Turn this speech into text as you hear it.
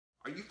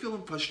Are you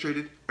feeling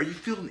frustrated? Are you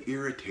feeling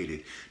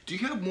irritated? Do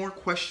you have more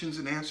questions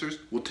than answers?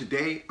 Well,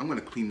 today I'm going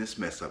to clean this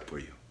mess up for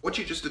you. I want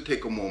you just to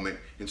take a moment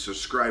and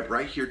subscribe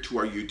right here to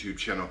our YouTube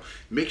channel.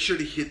 Make sure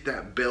to hit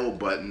that bell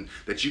button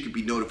that you can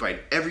be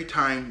notified every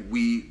time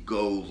we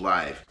go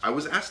live. I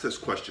was asked this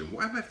question: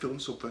 why am I feeling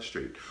so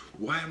frustrated?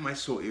 Why am I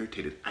so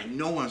irritated? I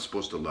know I'm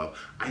supposed to love.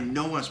 I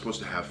know I'm supposed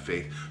to have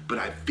faith, but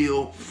I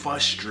feel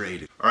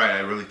frustrated. All right,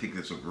 I really think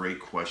that's a great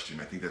question.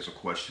 I think that's a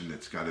question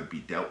that's got to be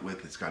dealt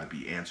with. It's got to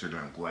be answered,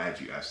 and I'm glad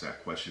you asked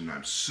that question.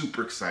 I'm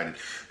super excited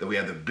that we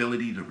have the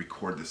ability to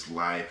record this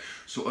live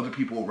so other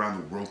people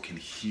around the world can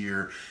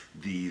hear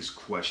these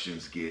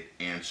questions get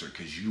answered,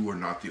 because you are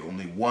not the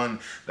only one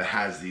that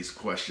has these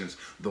questions.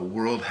 The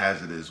world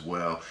has it as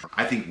well.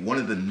 I think one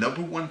of the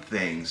number one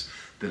things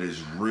that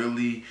is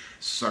really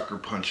sucker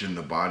punching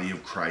the body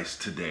of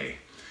Christ today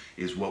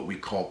is what we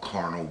call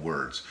carnal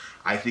words.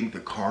 I think the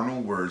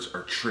carnal words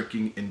are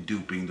tricking and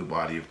duping the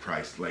body of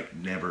Christ like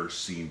never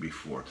seen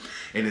before.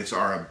 And it's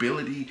our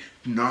ability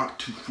not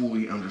to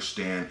fully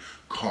understand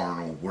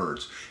carnal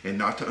words, and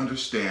not to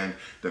understand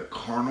that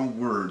carnal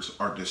words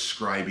are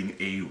describing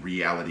a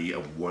reality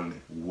of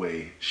one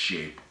way,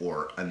 shape,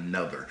 or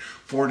another.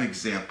 For an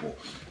example,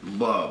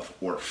 love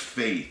or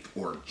faith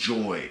or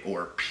joy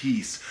or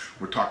peace.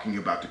 We're talking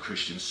about the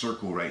Christian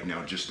circle right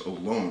now just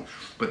alone.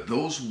 But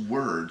those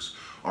words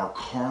are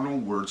carnal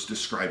words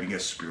describing a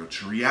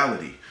spiritual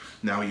reality.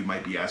 Now you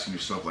might be asking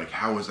yourself, like,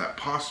 how is that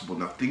possible?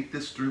 Now think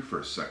this through for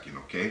a second,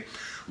 okay?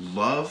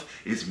 Love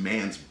is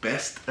man's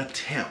best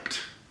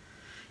attempt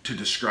to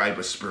describe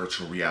a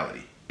spiritual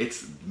reality.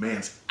 It's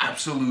man's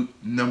absolute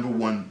number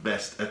one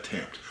best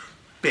attempt.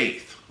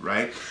 Faith,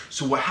 right?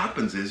 So what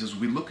happens is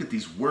we look at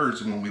these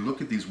words, and when we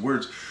look at these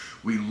words,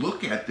 we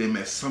look at them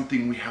as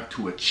something we have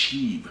to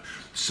achieve,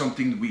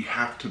 something we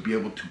have to be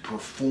able to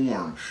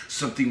perform,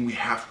 something we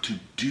have to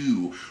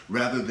do,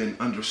 rather than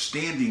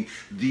understanding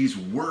these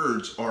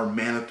words are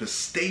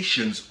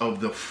manifestations of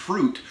the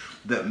fruit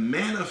that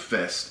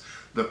manifest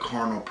the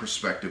carnal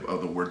perspective of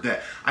the word,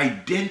 that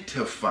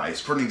identifies.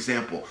 For an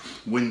example,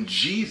 when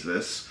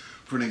Jesus,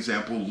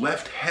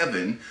 left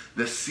heaven,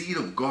 the seed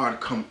of God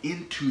come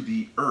into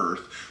the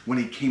earth. When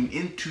he came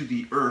into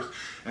the earth,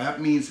 that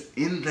means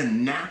in the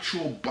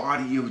natural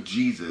body of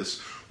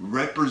Jesus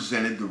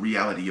represented the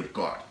reality of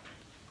God.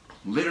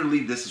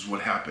 Literally, this is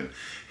what happened.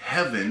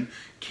 Heaven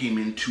came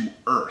into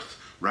earth,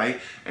 right?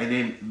 And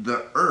then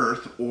the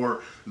earth,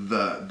 or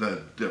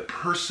the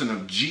person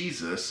of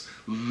Jesus,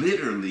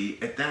 literally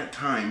at that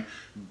time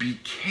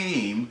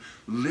became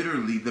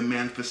literally the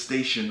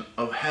manifestation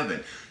of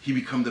heaven. He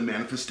became the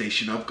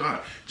manifestation of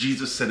God.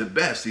 Jesus said it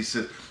best. He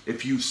said,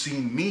 if you've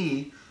seen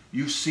me,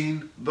 you've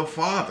seen the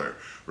Father,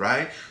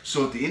 right?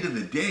 So at the end of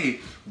the day,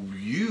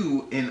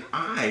 you and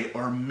I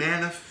are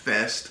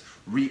manifest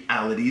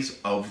realities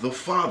of the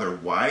Father.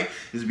 Why?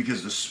 Is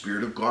because the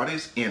Spirit of God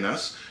is in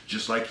us,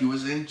 just like he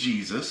was in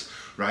Jesus,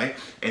 right?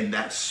 And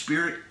that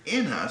Spirit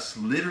in us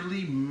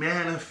literally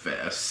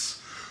manifests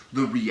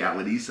the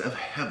realities of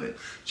heaven.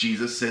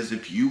 Jesus says,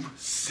 if you've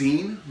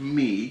seen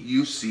me,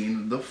 you've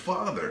seen the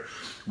Father.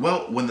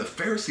 Well, when the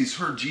Pharisees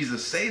heard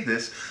Jesus say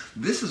this,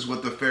 this is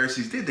what the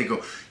Pharisees did. They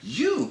go,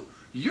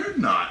 you're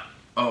not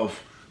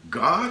of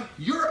God,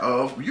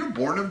 you're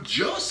born of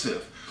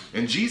Joseph.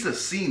 And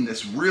Jesus, seeing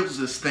this, reels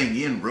this thing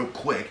in real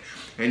quick,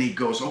 and he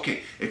goes,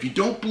 okay, if you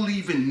don't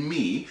believe in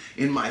me,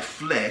 in my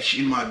flesh,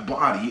 in my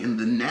body, in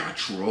the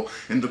natural,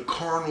 in the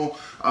carnal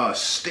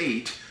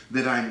state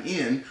that I'm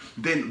in,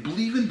 then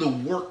believe in the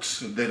works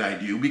that I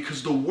do,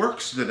 because the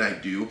works that I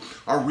do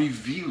are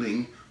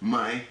revealing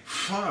my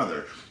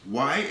Father.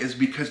 Why? Is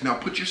because, now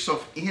put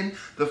yourself in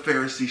the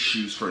Pharisee's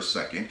shoes for a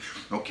second,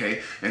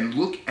 okay, and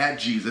look at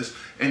Jesus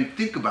and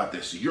think about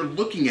this. You're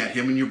looking at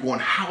him and you're going,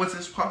 how is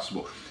this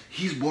possible?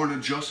 He's born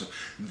of Joseph.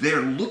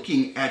 They're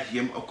looking at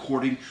him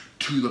according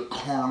to the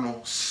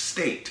carnal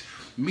state,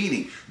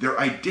 meaning they're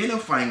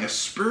identifying a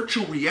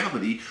spiritual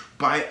reality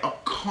by a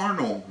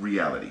carnal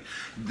reality.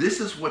 This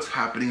is what's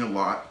happening a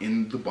lot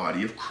in the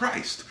body of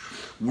Christ.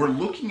 We're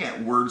looking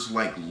at words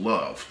like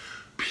love,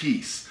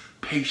 peace,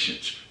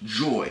 patience,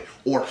 joy,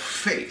 or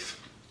faith,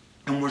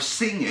 and we're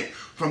seeing it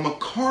from a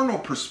carnal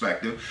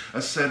perspective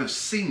instead of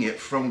seeing it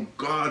from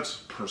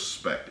God's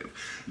perspective.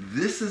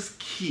 This is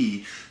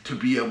key to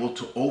be able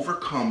to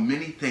overcome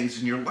many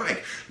things in your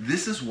life.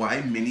 This is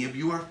why many of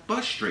you are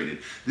frustrated.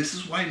 This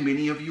is why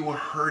many of you are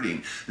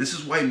hurting. This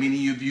is why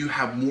many of you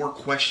have more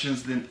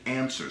questions than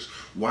answers.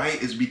 Why?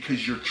 Is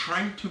because you're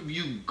trying to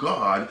view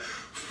God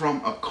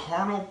from a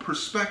carnal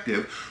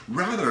perspective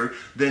rather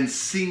than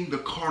seeing the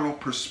carnal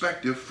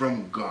perspective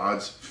from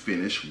God's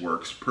finished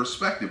works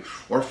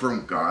perspective, or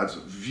from God's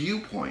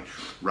viewpoint,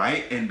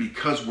 right? And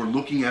because we're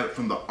looking at it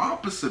from the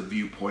opposite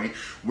viewpoint,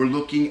 we're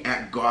looking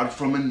at God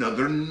from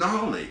another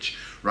knowledge,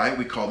 right?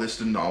 We call this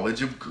the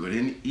knowledge of good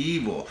and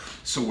evil.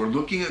 So we're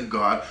looking at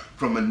God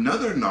from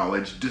another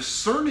knowledge,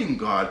 discerning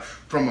God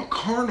from a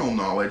carnal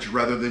knowledge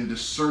rather than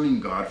discerning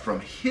God from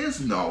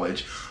his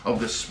knowledge of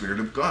the Spirit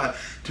of God,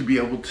 to be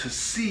able to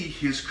see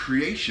his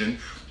creation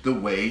the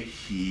way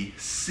he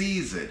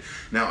sees it.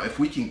 Now, if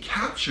we can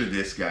capture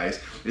this, guys,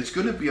 it's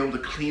going to be able to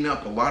clean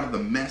up a lot of the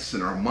mess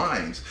in our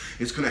minds.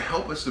 It's going to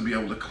help us to be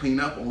able to clean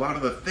up a lot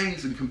of the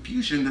things and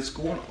confusion that's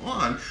going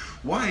on.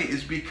 Why?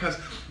 Is because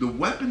the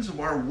weapons of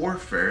our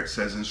warfare, it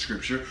says in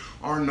Scripture,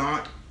 are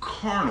not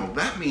carnal.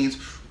 That means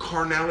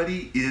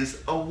carnality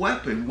is a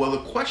weapon. Well,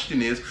 the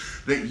question is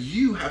that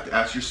you have to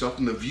ask yourself,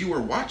 and the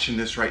viewer watching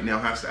this right now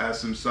has to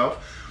ask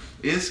himself,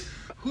 is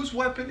whose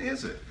weapon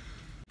is it?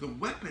 The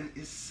weapon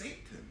is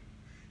Satan.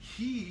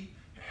 He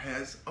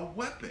has a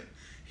weapon.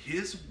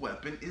 His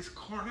weapon is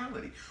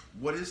carnality.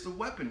 What is the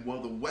weapon?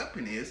 Well, the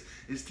weapon is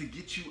to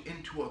get you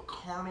into a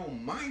carnal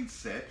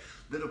mindset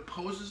that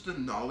opposes the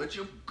knowledge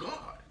of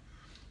God,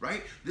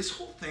 right? This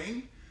whole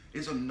thing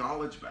is a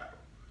knowledge battle.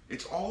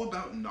 It's all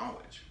about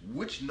knowledge.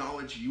 Which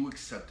knowledge are you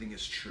accepting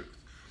as truth?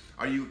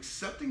 Are you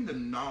accepting the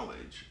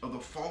knowledge of the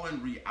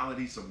fallen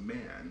realities of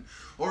man,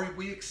 or are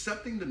we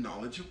accepting the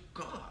knowledge of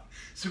God?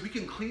 So we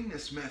can clean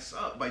this mess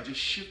up by just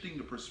shifting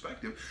the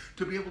perspective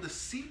to be able to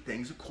see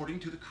things according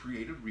to the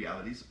created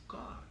realities of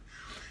God.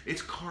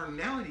 It's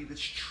carnality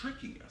that's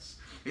tricking us.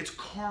 It's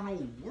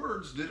carnal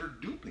words that are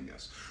duping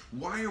us.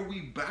 Why are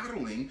we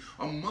battling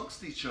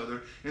amongst each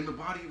other in the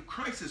body of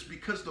Christ? It's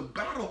because the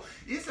battle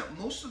isn't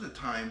most of the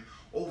time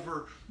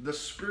over the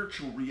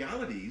spiritual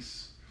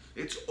realities.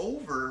 It's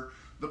over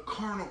the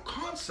carnal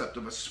concept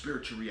of a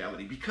spiritual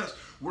reality, because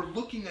we're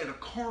looking at a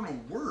carnal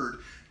word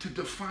to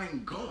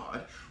define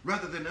God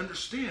rather than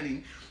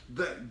understanding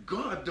that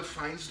God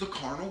defines the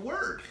carnal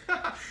word.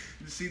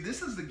 See,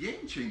 this is the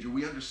game changer.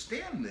 We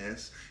understand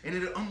this, and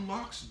it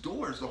unlocks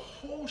doors. The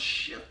whole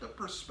shift of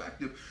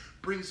perspective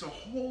brings a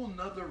whole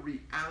nother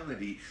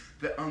reality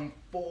that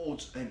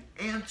unfolds an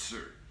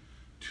answer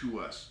to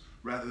us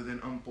rather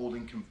than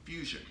unfolding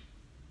confusion.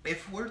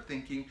 If we're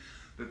thinking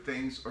that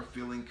things are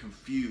feeling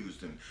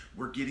confused and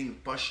we're getting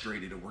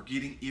frustrated or we're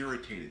getting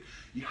irritated,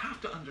 you have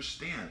to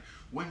understand,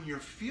 when you're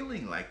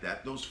feeling like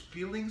that, those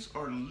feelings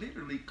are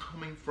literally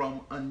coming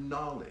from a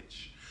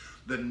knowledge,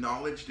 the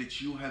knowledge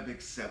that you have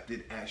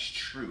accepted as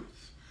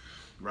truth,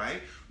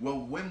 right? Well,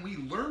 when we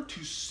learn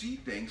to see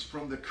things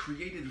from the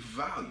created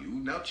value,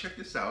 now check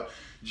this out,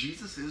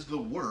 Jesus is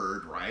the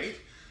Word, right?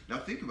 Now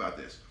think about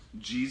this.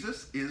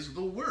 Jesus is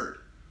the Word.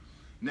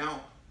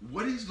 Now,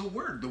 what is the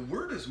Word? The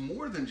Word is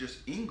more than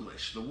just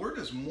English. The Word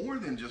is more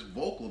than just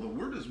vocal. The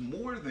Word is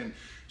more than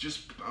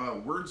just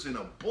words in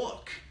a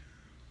book.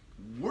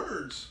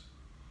 Words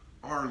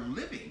are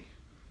living.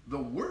 The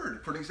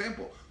Word, for an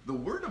example, the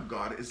Word of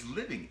God is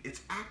living.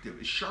 It's active.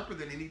 It's sharper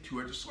than any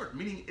two-edged sword,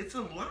 meaning it's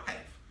alive.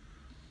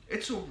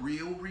 It's a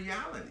real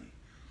reality.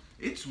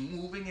 It's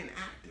moving and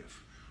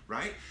active,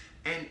 right?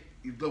 And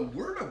the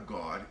Word of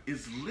God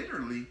is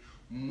literally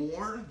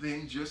more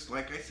than just,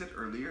 like I said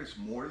earlier, it's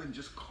more than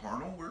just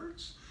carnal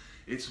words.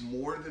 It's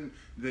more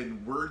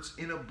than words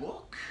in a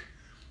book,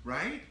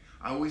 right?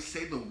 I always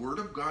say the Word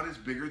of God is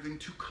bigger than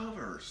two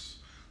covers.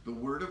 The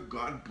Word of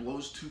God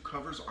blows two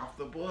covers off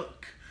the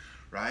book,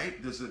 right?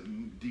 Does it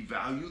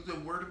devalue the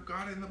Word of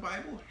God in the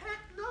Bible? Heck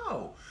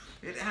no.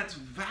 It adds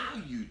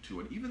value to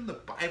it. Even the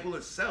Bible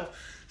itself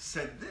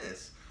said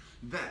this,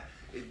 that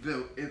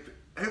if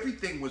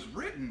everything was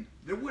written,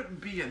 there wouldn't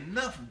be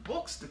enough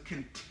books to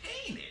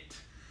contain it,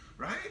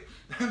 right?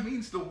 That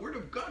means the Word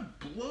of God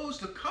blows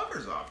the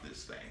covers off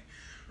this thing,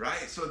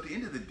 right? So at the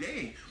end of the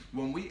day,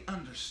 when we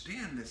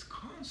understand this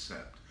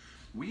concept,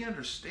 we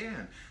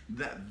understand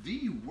that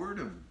the Word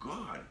of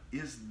God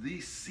is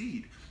the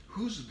seed.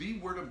 Who's the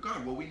Word of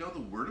God? Well, we know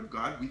the Word of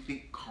God, we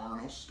think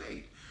carnal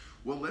state.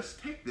 Well, let's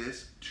take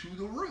this to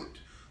the root.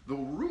 The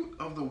root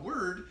of the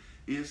Word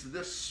is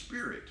the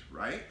Spirit,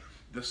 right?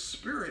 The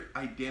Spirit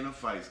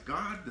identifies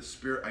God. The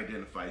Spirit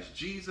identifies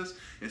Jesus.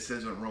 It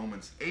says in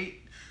Romans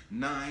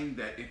 8:9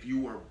 that if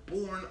you are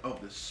born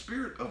of the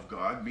Spirit of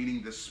God,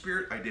 meaning the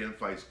Spirit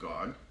identifies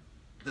God,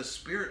 the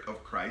Spirit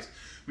of Christ,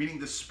 meaning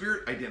the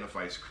Spirit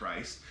identifies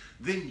Christ,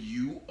 then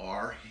you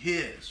are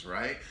His,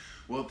 right?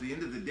 Well, at the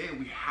end of the day,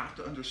 we have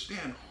to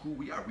understand who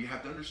we are. We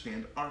have to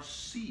understand our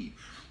seed.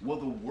 Well,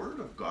 the Word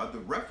of God, the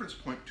reference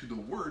point to the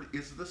Word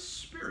is the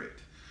Spirit,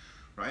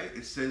 right?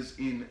 It says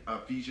in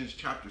Ephesians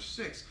chapter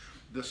 6,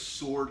 the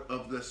sword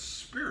of the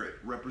Spirit,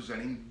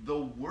 representing the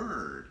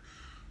Word,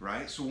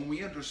 right? So when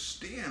we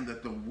understand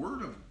that the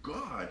Word of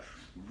God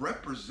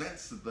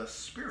represents the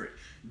Spirit,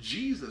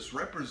 Jesus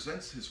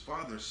represents His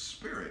Father's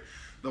Spirit,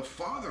 the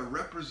Father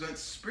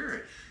represents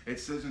Spirit. It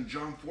says in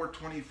John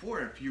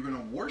 4:24, if you're going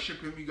to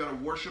worship Him, you got to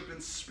worship in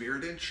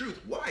spirit and truth.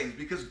 Why? It's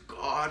because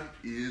God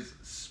is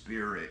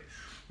Spirit,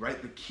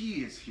 right? The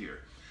key is here.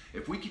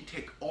 If we can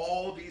take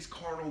all these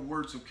carnal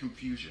words of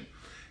confusion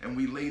and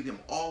we lay them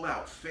all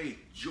out, faith,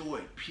 joy,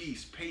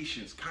 peace,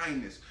 patience,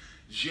 kindness,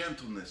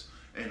 gentleness,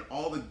 and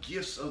all the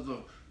gifts of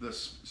the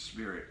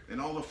Spirit and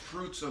all the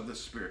fruits of the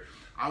Spirit.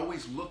 I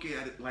always look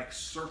at it like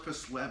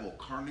surface level.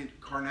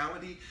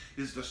 Carnality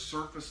is the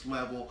surface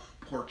level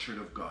portrait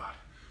of God,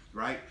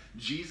 right?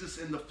 Jesus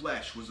in the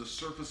flesh was a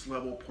surface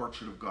level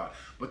portrait of God.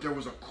 But there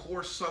was a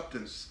core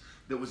substance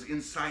that was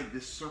inside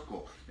this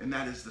circle, and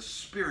that is the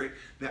spirit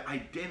that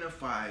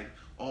identified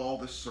all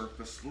the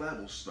surface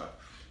level stuff.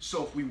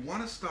 So if we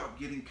want to stop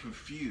getting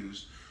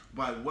confused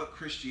by what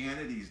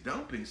Christianity is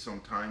dumping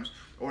sometimes,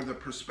 or the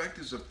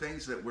perspectives of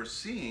things that we're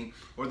seeing,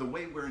 or the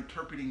way we're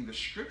interpreting the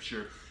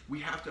scripture, we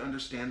have to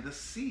understand the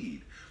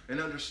seed and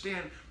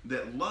understand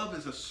that love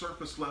is a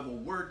surface level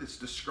word that's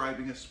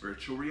describing a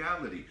spiritual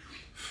reality.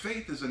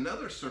 Faith is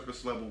another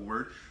surface level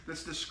word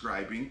that's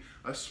describing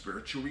a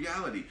spiritual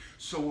reality.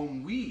 So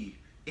when we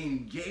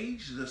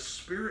engage the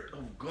Spirit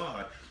of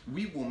God,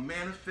 we will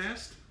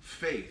manifest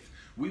faith.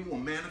 We will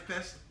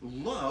manifest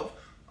love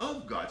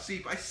of God. See,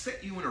 if I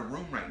set you in a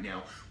room right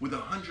now with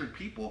 100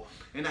 people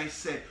and I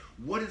said,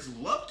 what is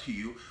love to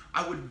you?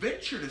 I would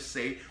venture to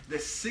say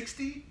that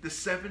 60 to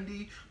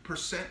 70%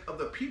 of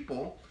the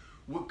people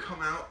would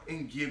come out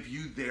and give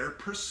you their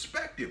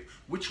perspective,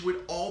 which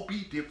would all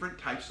be different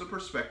types of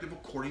perspective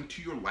according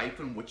to your life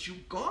and what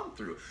you've gone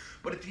through.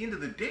 But at the end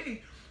of the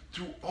day,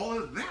 through all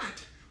of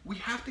that, we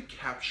have to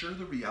capture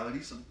the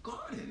realities of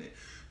God in it,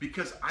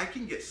 because I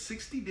can get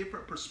 60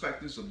 different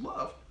perspectives of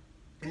love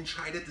and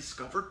try to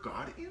discover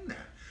God in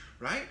that,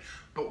 right?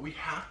 But we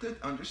have to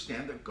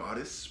understand that God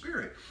is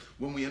spirit.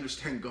 When we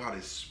understand God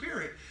is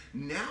spirit,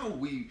 now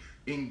we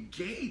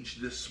engage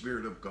the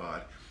Spirit of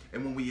God.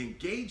 And when we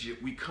engage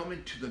it, we come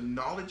into the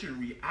knowledge and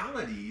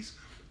realities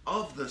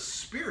of the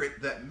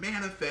Spirit that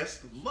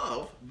manifest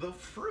love, the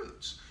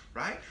fruits,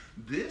 right?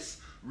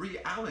 This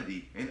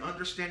reality and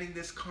understanding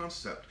this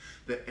concept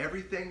that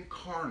everything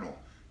carnal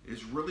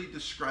is really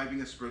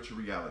describing a spiritual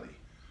reality,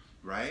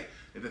 right?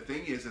 And the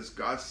thing is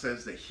God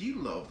says that he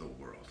loved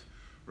the world,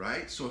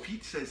 right? So if he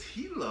says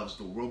he loves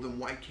the world, then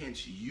why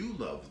can't you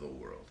love the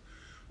world?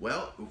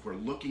 Well, if we're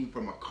looking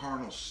from a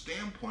carnal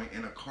standpoint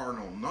and a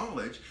carnal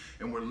knowledge,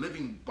 and we're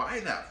living by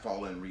that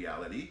fallen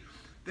reality,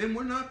 then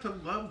we're not to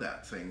love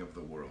that thing of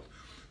the world.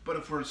 But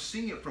if we're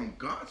seeing it from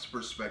God's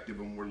perspective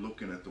and we're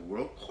looking at the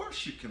world, of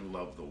course you can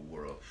love the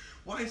world.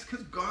 Why? It's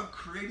because God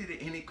created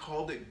it and he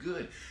called it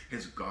good.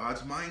 Has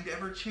God's mind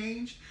ever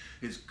changed?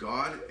 Has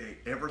God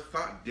ever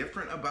thought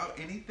different about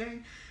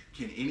anything?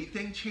 Can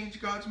anything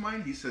change God's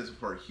mind? He says,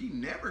 for he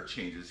never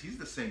changes. He's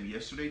the same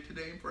yesterday,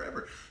 today, and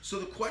forever. So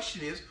the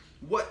question is,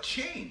 what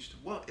changed?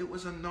 Well, it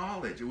was a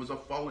knowledge. It was a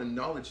fallen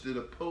knowledge that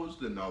opposed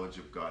the knowledge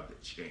of God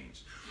that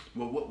changed.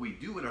 Well, what we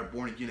do in our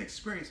born-again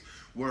experience,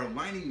 we're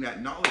aligning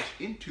that knowledge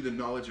into the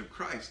knowledge of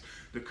Christ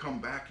to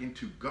come back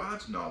into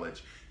God's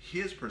knowledge,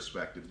 his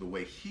perspective, the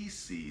way he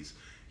sees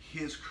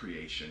his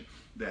creation,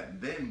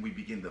 that then we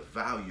begin to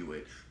value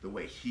it the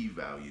way he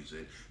values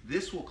it.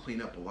 This will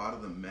clean up a lot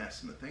of the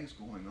mess and the things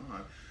going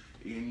on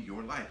in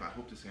your life. I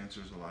hope this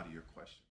answers a lot of your questions.